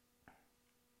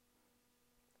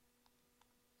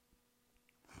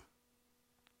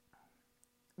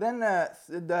 Then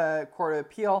the Court of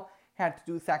Appeal had to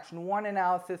do Section 1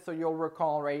 analysis, so you'll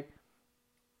recall, right,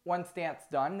 once that's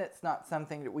done, it's not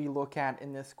something that we look at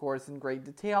in this course in great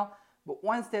detail, but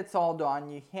once that's all done,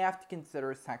 you have to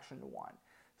consider Section 1.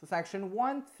 So Section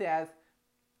 1 says,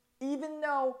 even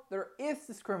though there is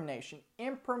discrimination,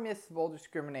 impermissible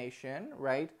discrimination,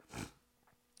 right,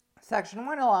 Section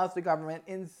 1 allows the government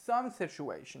in some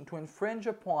situation to infringe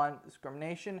upon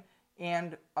discrimination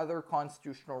and other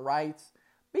constitutional rights,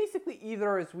 basically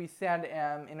either, as we said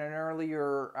in an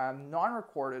earlier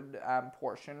non-recorded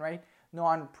portion, right,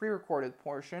 non-pre-recorded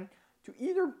portion, to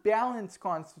either balance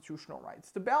constitutional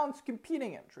rights, to balance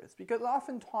competing interests, because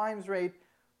oftentimes, right,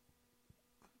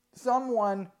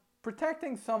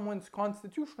 protecting someone's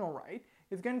constitutional right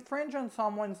is going to infringe on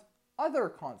someone's other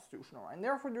constitutional right, and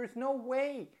therefore there's no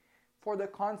way for the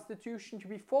Constitution to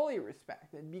be fully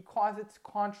respected because it's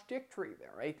contradictory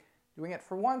there, right? Doing it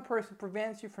for one person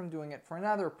prevents you from doing it for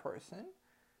another person.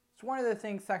 It's one of the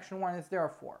things Section 1 is there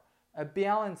for, a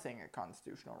balancing of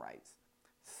constitutional rights.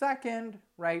 Second,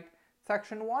 right,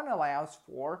 Section 1 allows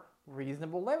for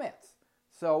reasonable limits.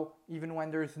 So even when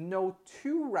there's no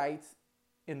 2 rights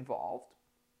involved,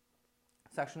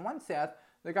 Section 1 says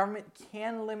the government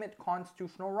can limit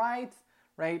constitutional rights,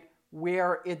 right,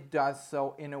 where it does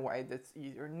so in a way that's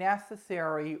either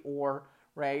necessary or,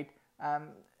 right,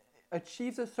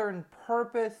 achieves a certain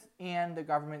purpose and the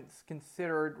government's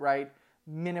considered, right,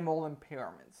 minimal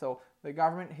impairment. So the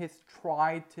government has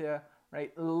tried to,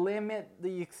 right, limit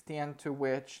the extent to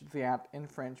which that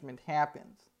infringement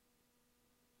happens.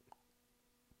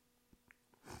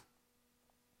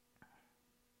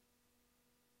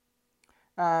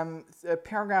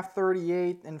 Paragraph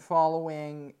 38 and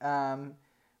following,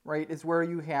 right, is where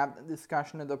you have the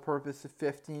discussion of the purpose of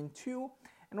 15.2,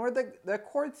 and where the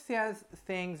court says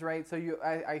things, right, so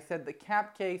I said the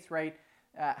Cap case, right,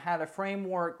 had a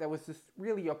framework that was just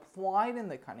really applied in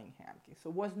the Cunningham case, so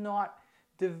was not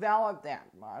developed that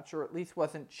much, or at least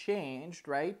wasn't changed,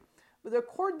 right? But the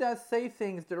court does say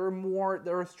things that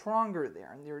are stronger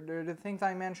there, and they're the things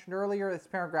I mentioned earlier. This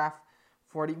paragraph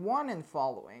 41 and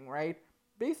following, right,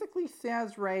 basically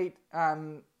says, right,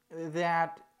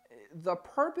 that the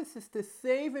purpose is to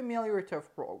save ameliorative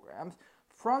programs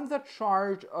from the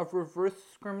charge of reverse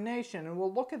discrimination, and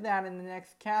we'll look at that in the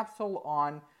next capsule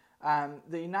on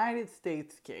the United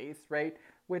States case, right,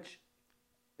 which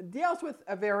deals with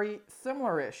a very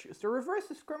similar issue. So reverse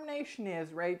discrimination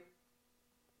is, right,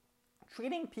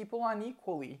 treating people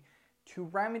unequally to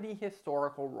remedy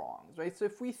historical wrongs, right? So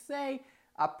if we say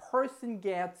a person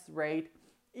gets, right,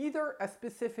 either a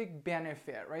specific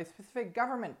benefit, right, a specific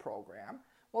government program,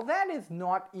 well, that is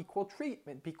not equal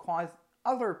treatment because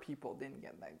other people didn't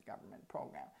get that government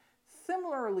program.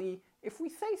 Similarly, if we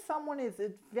say someone is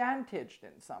advantaged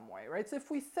in some way, right, so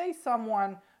if we say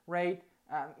someone, right,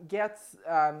 gets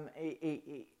an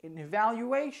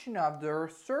evaluation of their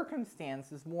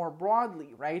circumstances more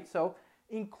broadly, right? So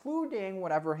including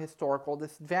whatever historical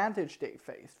disadvantage they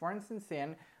face. For instance,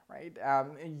 in right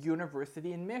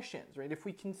university admissions, right? If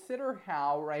we consider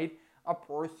how right a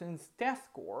person's test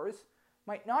scores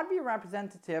might not be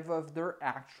representative of their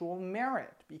actual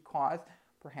merit because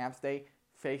perhaps they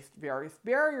faced various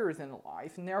barriers in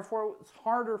life and therefore it's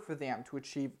harder for them to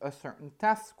achieve a certain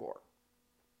test score.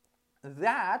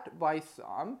 That, by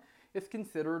some, is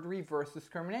considered reverse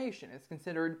discrimination. It's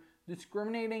considered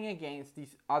discriminating against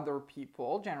these other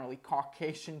people, generally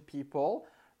Caucasian people,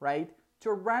 right,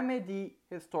 to remedy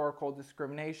historical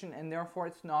discrimination, and therefore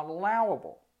it's not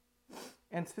allowable.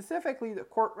 And specifically, the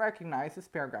court recognizes,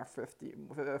 paragraph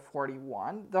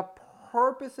 41, the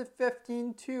purpose of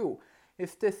 15.2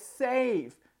 is to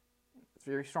save, it's a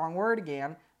very strong word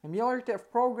again,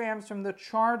 ameliorative programs from the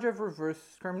charge of reverse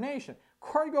discrimination.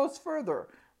 Court goes further,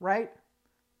 right?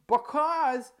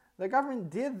 Because the government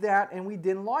did that and we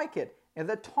didn't like it. At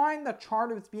the time the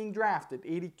charter was being drafted,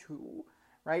 82,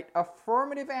 right,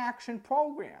 affirmative action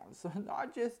programs, so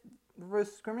not just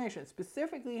reverse discrimination,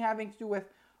 specifically having to do with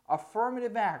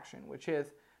affirmative action, which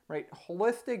is, right,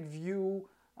 holistic view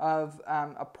of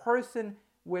a person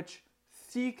which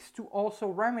seeks to also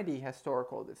remedy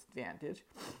historical disadvantage.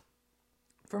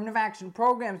 Affirmative action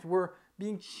programs were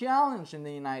being challenged in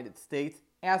the United States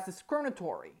as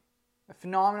discriminatory, a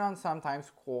phenomenon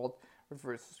sometimes called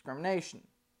reverse discrimination.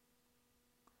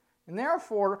 And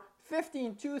therefore,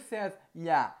 15.2 says,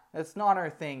 yeah, that's not our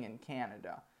thing in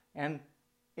Canada. And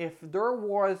if there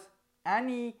was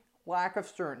any lack of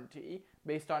certainty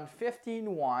based on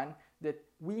 15.1 that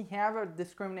we have a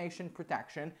discrimination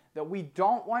protection, that we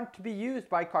don't want to be used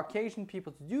by Caucasian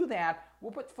people to do that,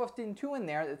 we'll put 15.2 in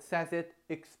there that says it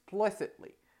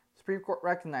explicitly. Supreme Court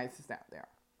recognizes that there.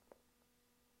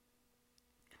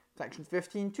 Section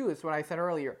 15.2 is what I said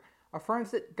earlier.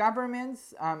 Affirms that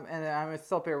governments, and I'm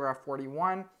still paragraph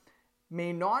 41,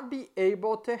 may not be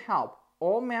able to help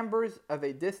all members of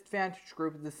a disadvantaged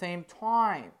group at the same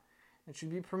time and should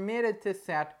be permitted to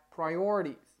set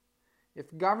priorities.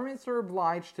 If governments are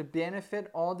obliged to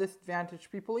benefit all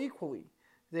disadvantaged people equally,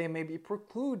 they may be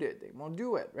precluded, they won't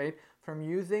do it, right, from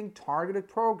using targeted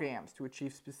programs to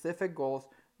achieve specific goals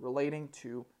relating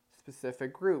to a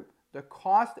specific group. The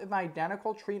cost of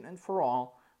identical treatment for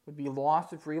all would be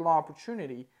loss of real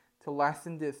opportunity to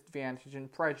lessen disadvantage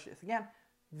and prejudice. Again,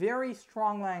 very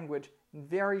strong language,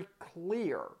 very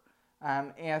clear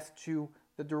as to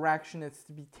the direction that's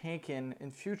to be taken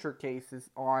in future cases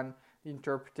on the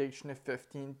interpretation of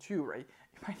 15.2, right?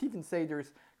 You might even say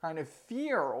there's kind of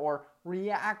fear or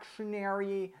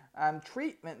reactionary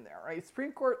treatment there, right?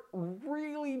 Supreme Court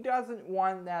really doesn't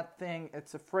want that thing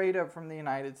it's afraid of from the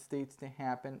United States to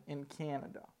happen in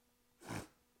Canada.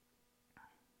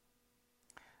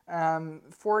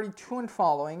 42 and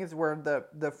following is where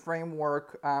the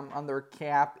framework under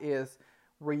CAP is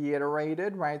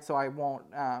reiterated, right? So I won't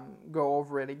go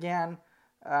over it again.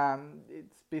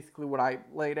 It's basically what I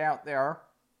laid out there.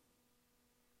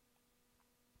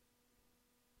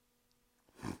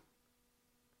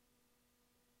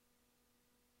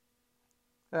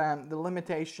 The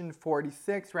limitation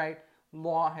 46, right?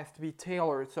 Law has to be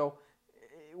tailored. So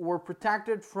we're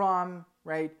protected from,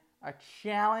 right, a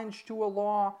challenge to a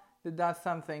law that does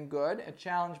something good, a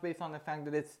challenge based on the fact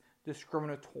that it's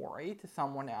discriminatory to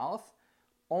someone else,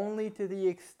 only to the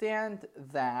extent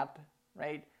that,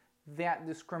 right, that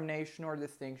discrimination or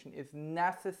distinction is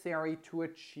necessary to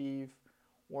achieve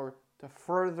or to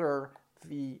further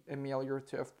the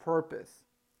ameliorative purpose.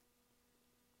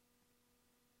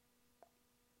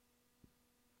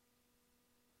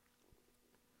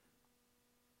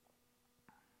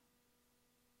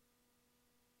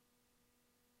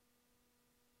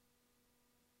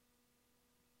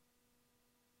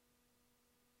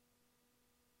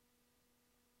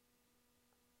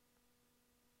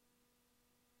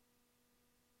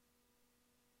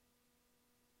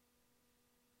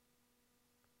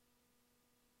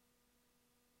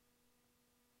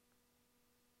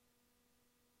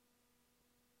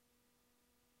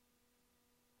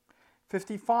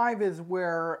 '55 is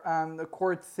where the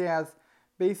court says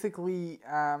basically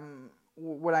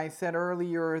what I said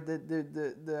earlier, that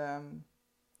the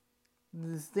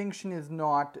distinction is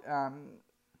not,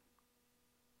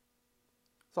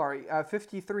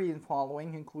 53 and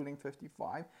following, including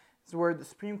 55, is where the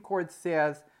Supreme Court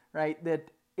says, right,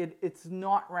 that it's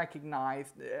not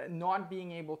recognized, not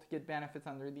being able to get benefits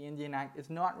under the Indian Act is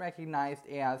not recognized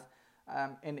as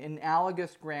an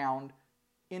analogous ground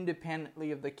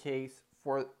independently of the case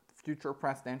for future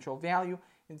precedential value.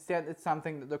 Instead, it's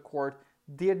something that the court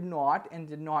did not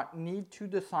need to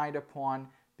decide upon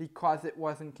because it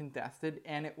wasn't contested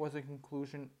and it was a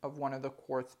conclusion of one of the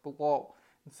courts below.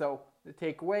 And so the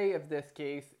takeaway of this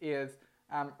case is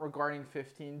regarding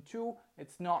 15.2,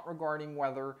 it's not regarding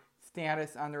whether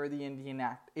status under the Indian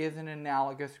Act is an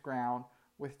analogous ground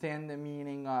within the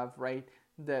meaning of, right,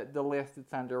 the list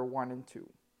that's under 1 and 2.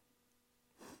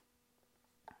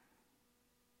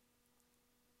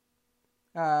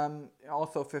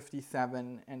 Also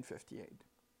 57 and 58.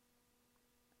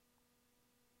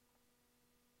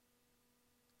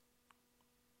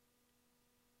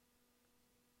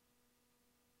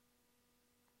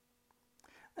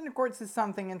 And of course, there's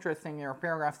something interesting here,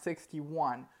 paragraph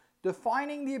 61.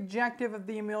 Defining the objective of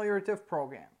the ameliorative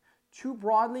program too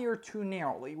broadly or too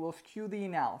narrowly will skew the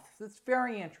analysis. It's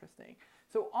very interesting.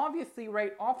 So obviously,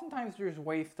 right, oftentimes there's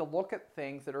ways to look at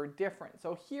things that are different.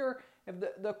 So here, if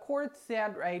the court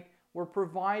said, right, we're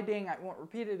providing, I won't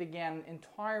repeat it again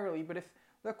entirely, but if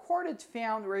the court had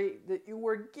found, right, that you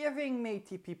were giving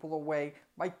Métis people away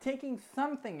by taking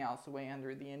something else away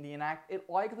under the Indian Act, it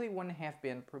likely wouldn't have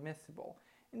been permissible.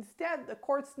 Instead, the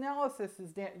court's analysis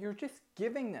is that you're just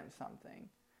giving them something,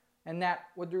 and that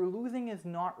what they're losing is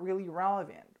not really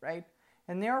relevant, right?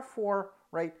 And therefore,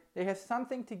 right, they have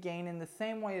something to gain in the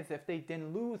same way as if they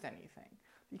didn't lose anything.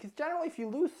 Because generally, if you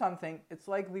lose something, it's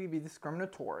likely to be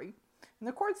discriminatory. And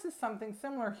the court says something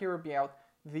similar here about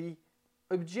the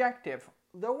objective.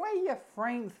 The way you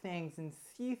frame things and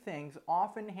see things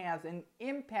often has an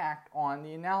impact on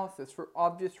the analysis for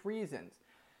obvious reasons.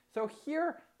 So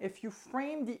here, if you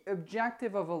frame the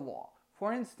objective of a law,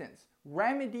 for instance,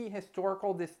 remedy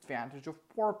historical disadvantage of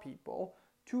poor people,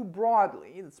 too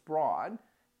broadly, that's broad,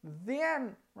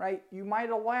 then, right, you might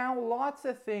allow lots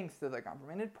of things to the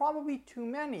government, and probably too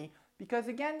many, because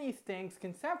again, these things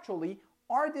conceptually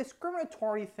are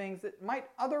discriminatory things that might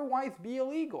otherwise be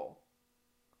illegal.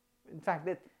 In fact,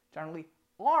 that generally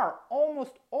are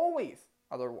almost always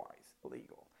otherwise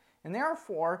illegal. And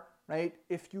therefore, right,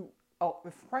 if you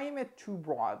frame it too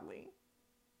broadly,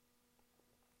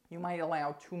 you might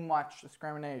allow too much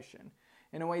discrimination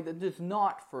in a way that does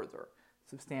not further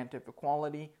substantive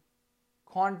equality.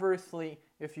 Conversely,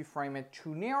 if you frame it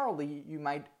too narrowly, you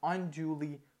might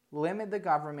unduly limit the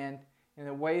government in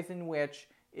the ways in which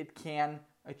it can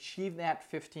achieve that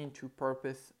 15.2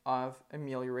 purpose of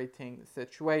ameliorating the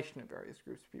situation of various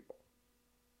groups of people.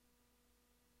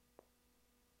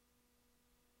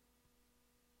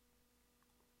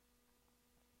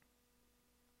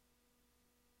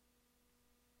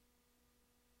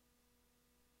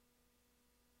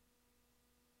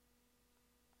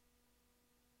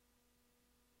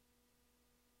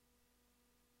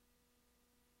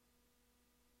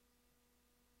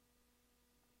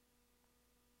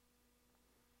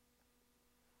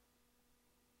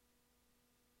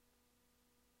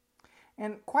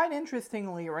 And quite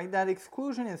interestingly, right, that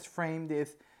exclusion is framed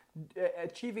as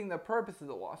achieving the purpose of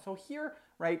the law. So here,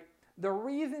 right, the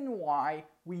reason why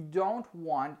we don't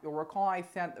want, you'll recall I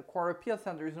said the Court of Appeal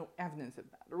said there's no evidence of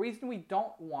that. The reason we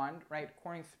don't want, right,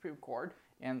 according to the Supreme Court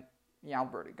and the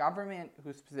Alberta government,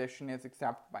 whose position is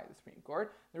accepted by the Supreme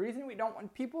Court, the reason we don't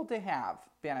want people to have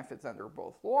benefits under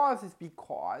both laws is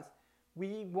because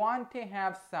we want to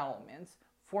have settlements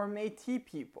for Métis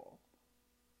people.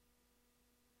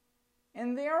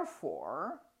 And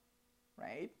therefore,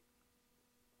 right,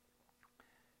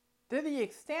 to the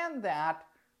extent that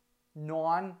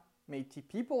non-Métis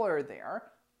people are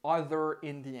there, other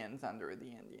Indians under the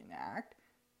Indian Act,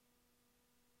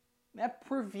 that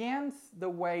prevents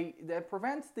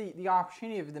the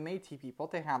opportunity of the Métis people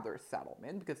to have their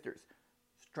settlement, because there's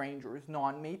strangers,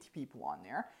 non-Métis people on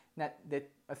there, that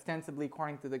ostensibly,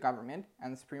 according to the government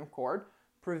and the Supreme Court,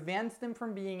 prevents them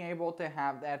from being able to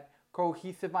have that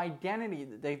cohesive identity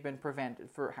that they've been prevented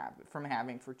from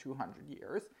having for 200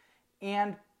 years,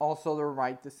 and also the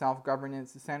right to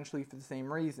self-governance, essentially for the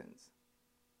same reasons.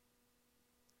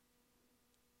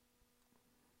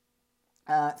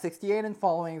 68 and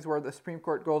following is where the Supreme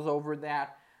Court goes over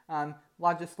that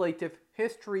legislative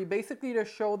history, basically to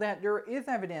show that there is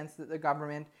evidence that the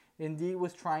government indeed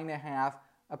was trying to have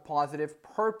a positive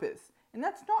purpose. And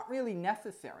that's not really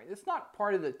necessary. It's not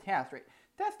part of the test, right?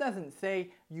 The test doesn't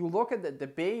say you look at the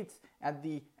debates at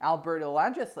the Alberta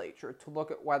legislature to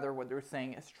look at whether what they're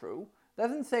saying is true. It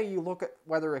doesn't say you look at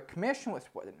whether a commission was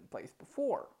put in place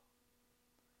before.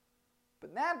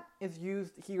 But that is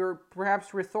used here,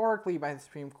 perhaps rhetorically, by the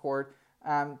Supreme Court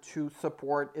to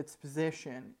support its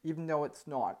position, even though it's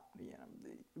not,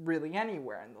 really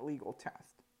anywhere in the legal test.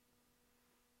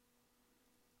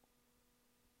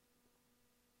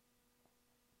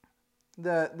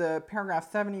 The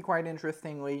paragraph 70, quite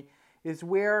interestingly, is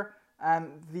where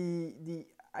the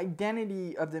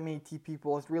identity of the Métis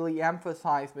people is really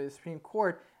emphasized by the Supreme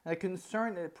Court, and the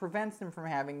concern that it prevents them from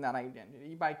having that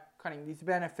identity by cutting these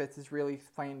benefits is really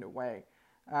explained away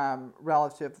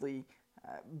relatively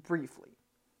briefly.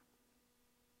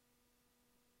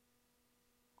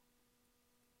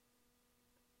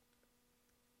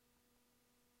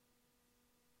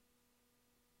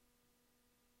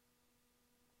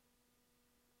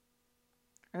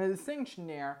 And the distinction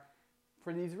there,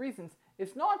 for these reasons,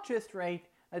 is not just, right,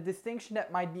 a distinction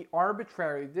that might be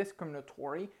arbitrary,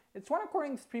 discriminatory. It's one,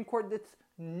 according to the Supreme Court, that's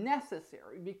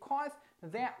necessary, because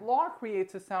that law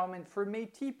creates a settlement for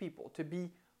Métis people to be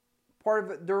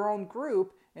part of their own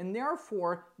group, and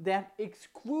therefore that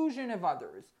exclusion of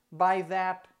others by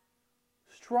that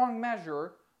strong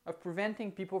measure of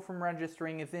preventing people from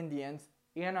registering as Indians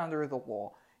and under the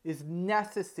law is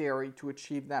necessary to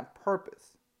achieve that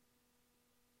purpose.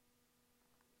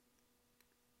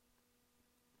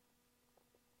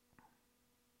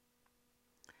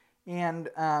 And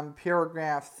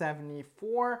paragraph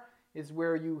 74 is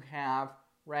where you have,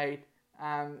 right,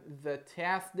 the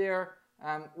test there.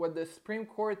 What the Supreme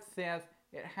Court says,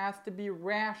 it has to be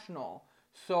rational.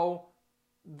 So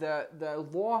the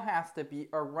law has to be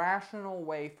a rational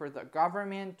way for the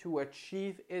government to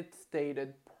achieve its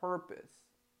stated purpose.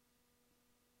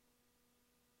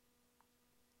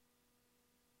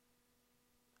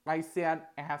 I said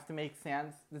it has to make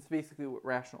sense. That's basically what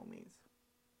rational means.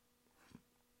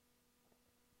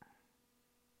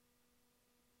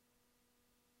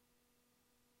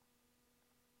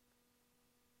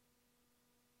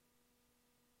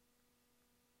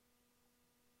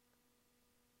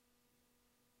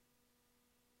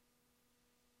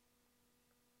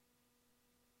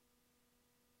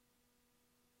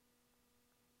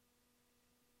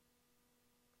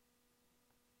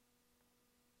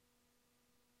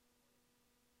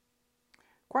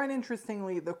 Quite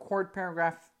interestingly, the court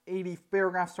paragraph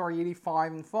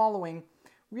 85 and following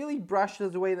really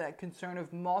brushes away that concern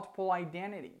of multiple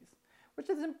identities, which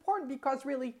is important because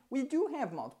really we do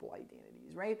have multiple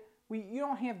identities, right? You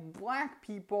don't have black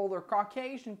people or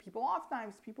Caucasian people.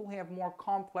 Oftentimes people have more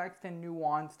complex and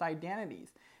nuanced identities.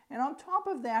 And on top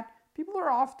of that, people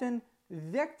are often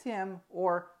victim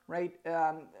or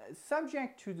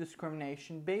subject to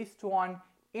discrimination based on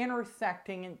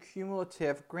intersecting and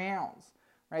cumulative grounds.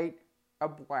 Right? A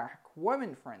black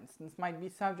woman, for instance, might be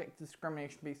subject to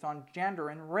discrimination based on gender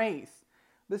and race.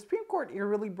 The Supreme Court here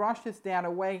really brushes that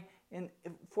away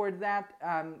for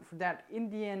that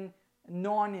Indian,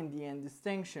 non-Indian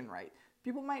distinction, right?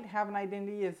 People might have an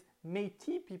identity as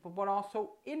Métis people, but also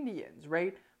Indians,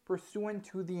 right? Pursuant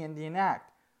to the Indian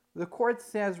Act. The court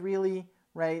says really,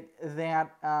 right,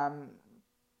 that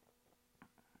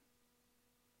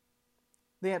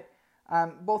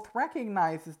both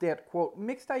recognizes that, quote,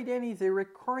 mixed identity is a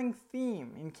recurring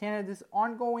theme in Canada's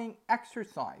ongoing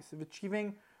exercise of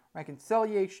achieving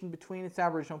reconciliation between its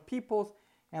Aboriginal peoples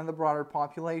and the broader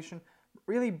population,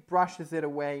 really brushes it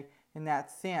away in that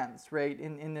sense, right?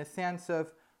 In the sense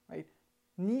of, right,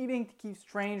 needing to keep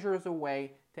strangers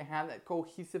away to have that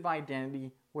cohesive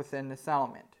identity within the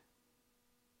settlement.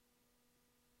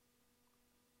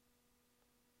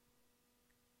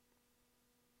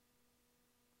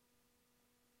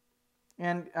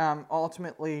 And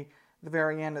ultimately, the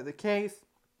very end of the case,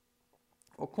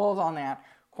 we'll close on that.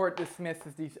 Court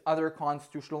dismisses these other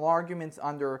constitutional arguments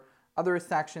under other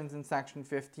sections in Section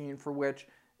 15 for which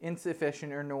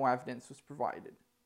insufficient or no evidence was provided.